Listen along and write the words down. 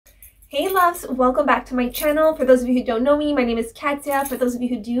Hey loves, welcome back to my channel. For those of you who don't know me, my name is Katya. For those of you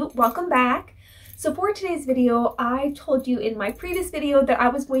who do, welcome back. So for today's video, I told you in my previous video that I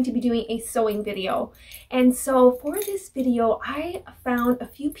was going to be doing a sewing video. And so for this video, I found a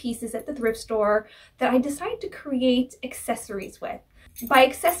few pieces at the thrift store that I decided to create accessories with. By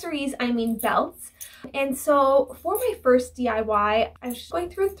accessories, I mean belts. And so for my first DIY, I was just going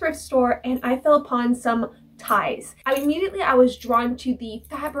through a thrift store and I fell upon some ties. I was drawn to the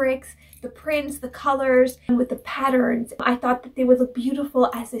fabrics, the prints, the colors, and with the patterns. I thought that they would look beautiful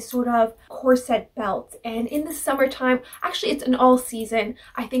as a sort of corset belt. And in the summertime, actually it's an all season,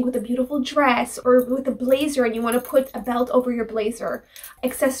 I think with a beautiful dress or with a blazer and you want to put a belt over your blazer.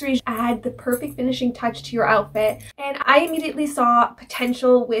 Accessories add the perfect finishing touch to your outfit. And I immediately saw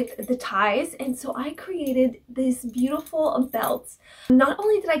potential with the ties. And so I created these beautiful belts. Not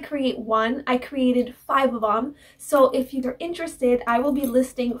only did I create one, I created 5 of them. So if you're interested, I will be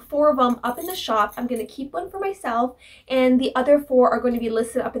listing 4 of them up in the shop. I'm going to keep one for myself and the other 4 are going to be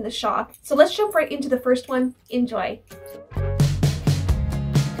listed up in the shop. So let's jump right into the first one. Enjoy.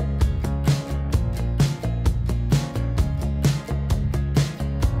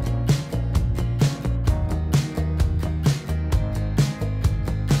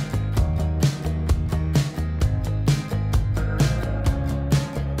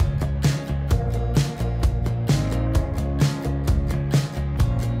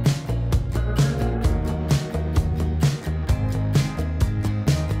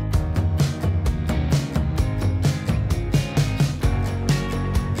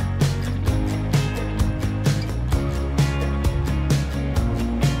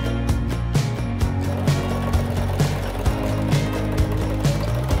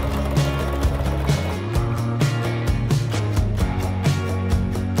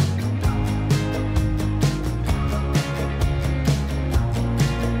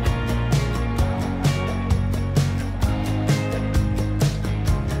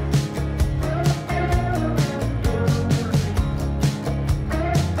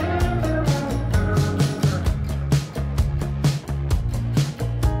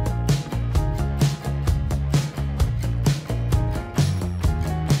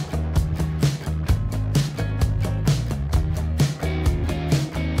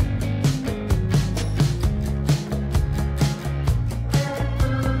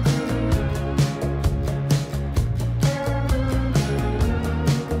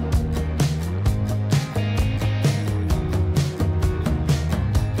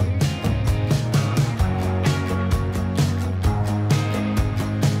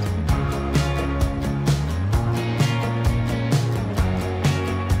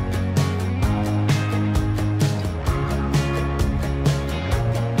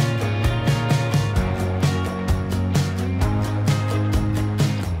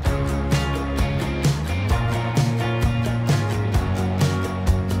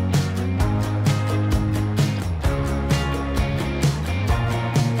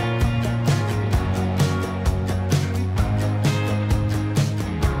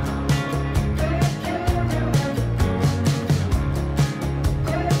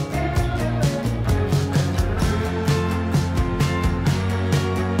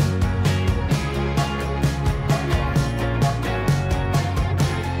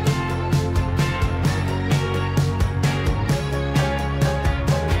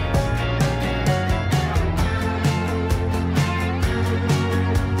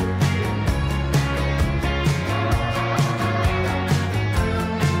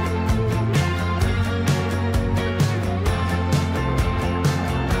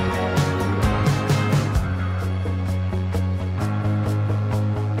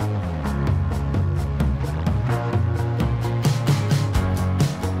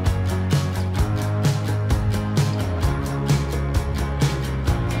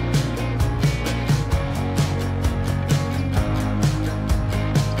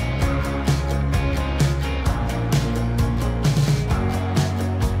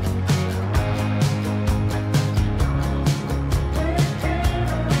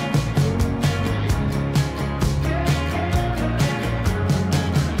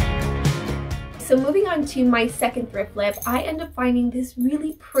 So moving on to my second thrift flip, I end up finding this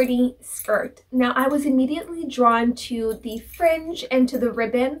really pretty skirt. Now I was immediately drawn to the fringe and to the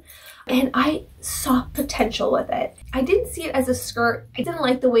ribbon and I saw potential with it. I didn't see it as a skirt. I didn't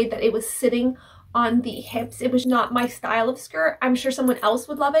like the way that it was sitting on the hips. It was not my style of skirt. I'm sure someone else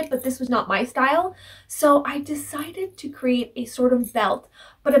would love it, but this was not my style. So I decided to create a sort of belt,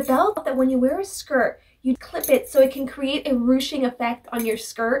 but a belt that when you wear a skirt, you clip it so it can create a ruching effect on your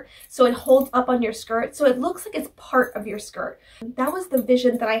skirt, so it holds up on your skirt so it looks like it's part of your skirt. That was the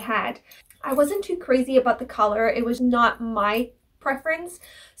vision that I had. I wasn't too crazy about the color. It was not my preference,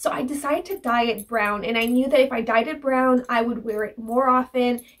 so I decided to dye it brown, and I knew that if I dyed it brown I would wear it more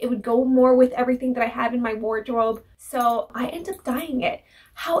often. It would go more with everything that I have in my wardrobe, so I ended up dyeing it.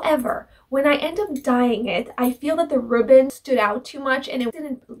 However, when I end up dyeing it, I feel that the ribbon stood out too much and it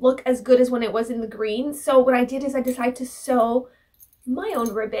didn't look as good as when it was in the green. So what I did is I decided to sew my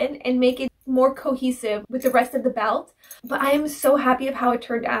own ribbon and make it more cohesive with the rest of the belt. But I am so happy of how it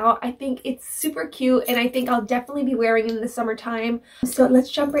turned out. I think it's super cute, and I think I'll definitely be wearing it in the summertime. So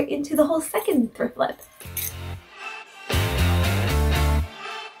let's jump right into the whole second thrift flip.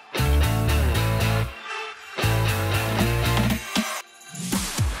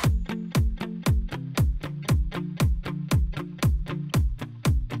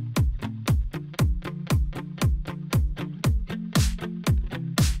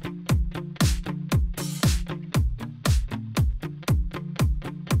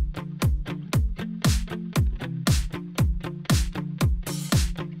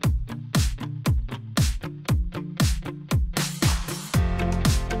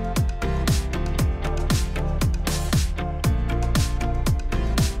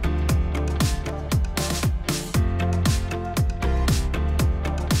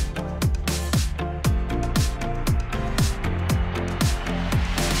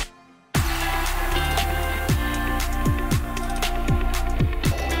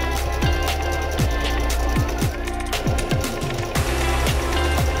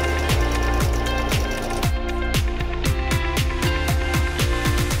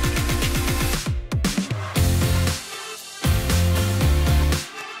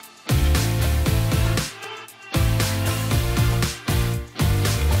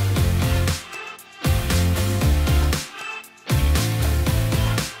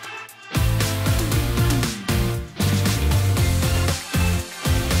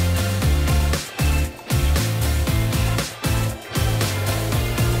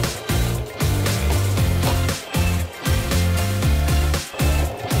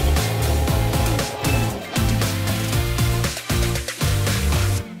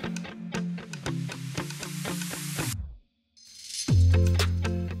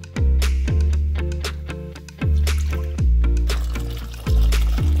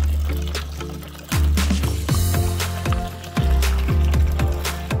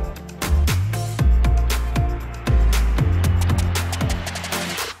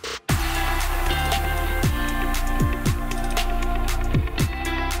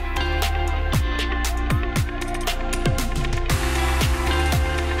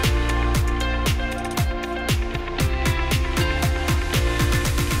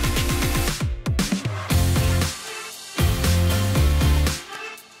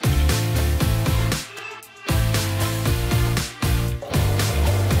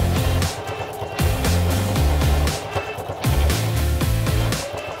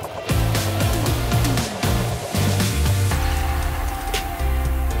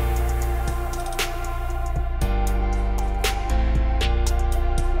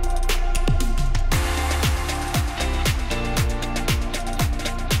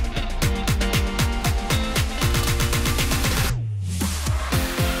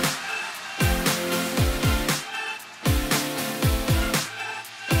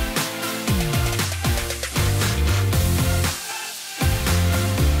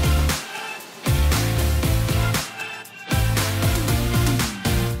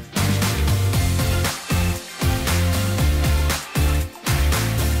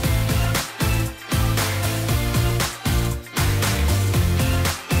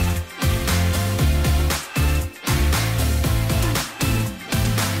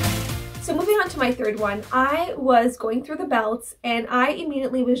 My third one, I was going through the belts and I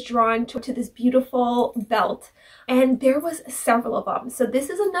immediately was drawn to this beautiful belt, and there was several of them. So this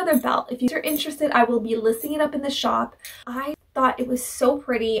is another belt. If you're interested, I will be listing it up in the shop. I thought it was so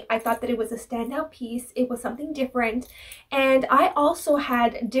pretty. I thought that it was a standout piece. It was something different, and I also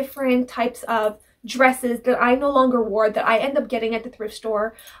had different types of dresses that I no longer wore that I end up getting at the thrift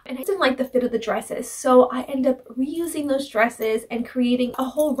store, and I didn't like the fit of the dresses, so I end up reusing those dresses and creating a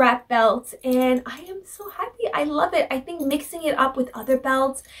whole wrap belt, and I am so happy. I love it. I think mixing it up with other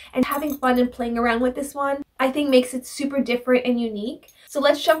belts and having fun and playing around with this one, I think makes it super different and unique. So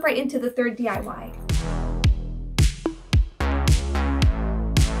let's jump right into the third DIY.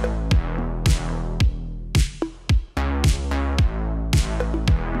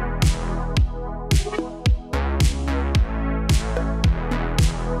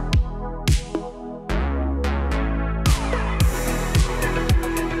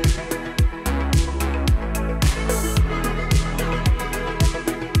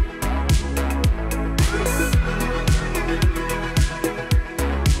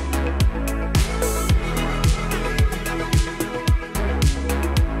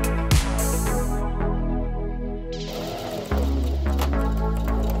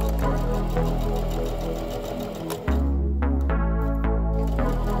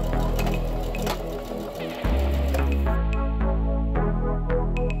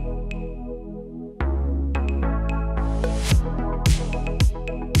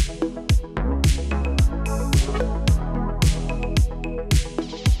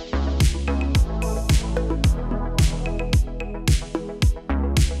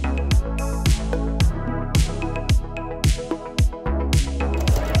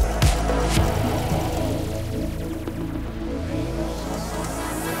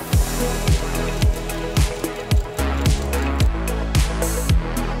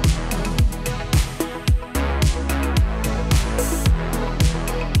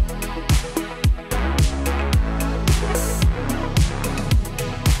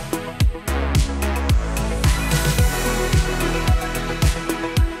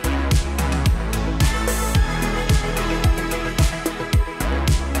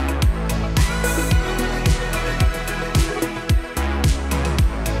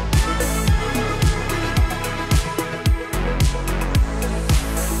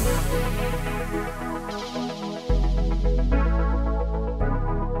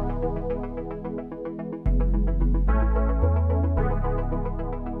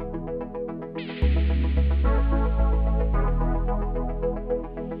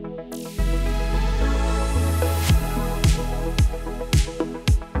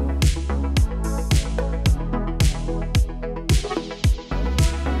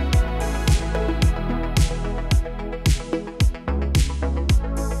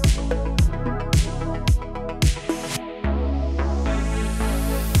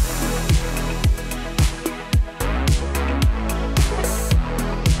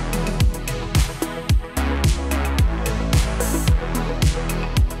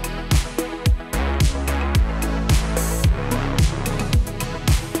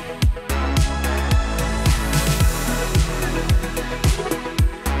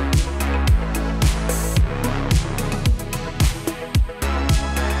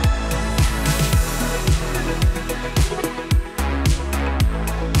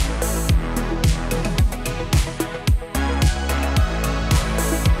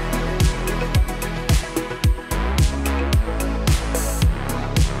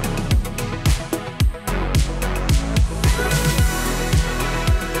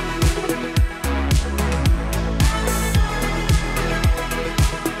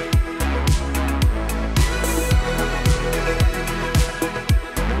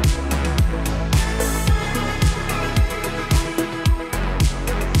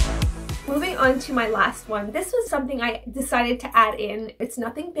 on to my last one. This was something I decided to add in. It's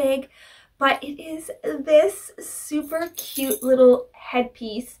nothing big, but it is this super cute little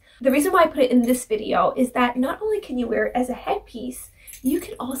headpiece. The reason why I put it in this video is that not only can you wear it as a headpiece, you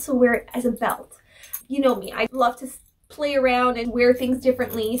can also wear it as a belt. You know me, I love to play around and wear things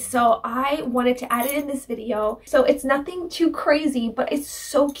differently, so I wanted to add it in this video. So it's nothing too crazy, but it's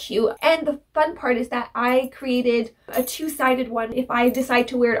so cute. And the fun part is that I created a two-sided one. If I decide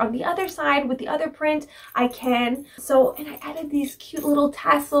to wear it on the other side with the other print, I can. So, and I added these cute little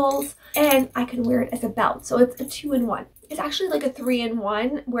tassels, and I can wear it as a belt. So it's a 2-in-1. It's actually like a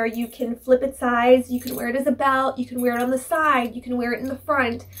 3-in-1 where you can flip it sides, you can wear it as a belt, you can wear it on the side, you can wear it in the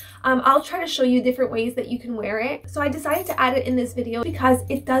front. I'll try to show you different ways that you can wear it. So I decided to add it in this video because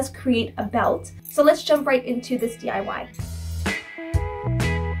it does create a belt. So let's jump right into this DIY.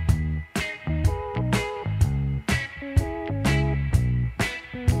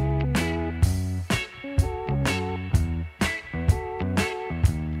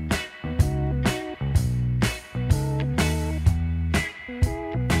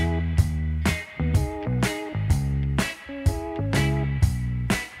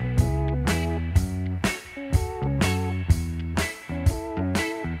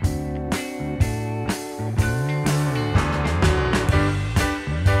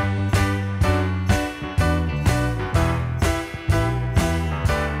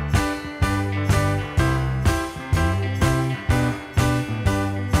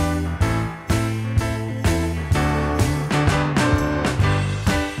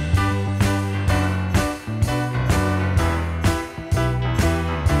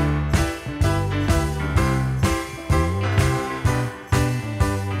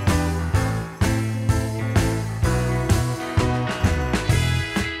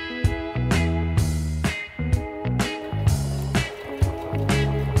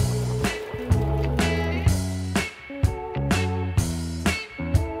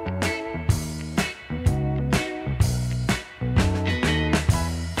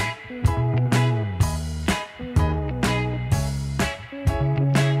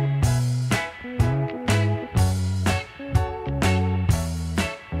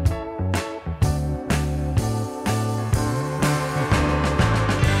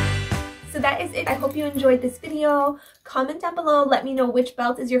 That is it. I hope you enjoyed this video. Comment down below, let me know which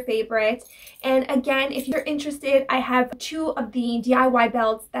belt is your favorite. And again, if you're interested, I have 2 of the DIY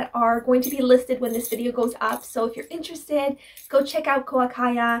belts that are going to be listed when this video goes up. So if you're interested, go check out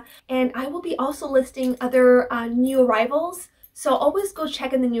Koakaya. And I will be also listing other new arrivals. So always go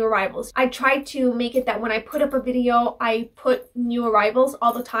check in the new arrivals. I try to make it that when I put up a video, I put new arrivals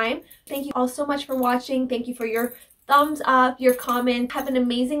all the time. Thank you all so much for watching. Thank you for your thumbs up, your comments. Have an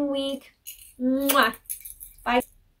amazing week. Mwah. Bye.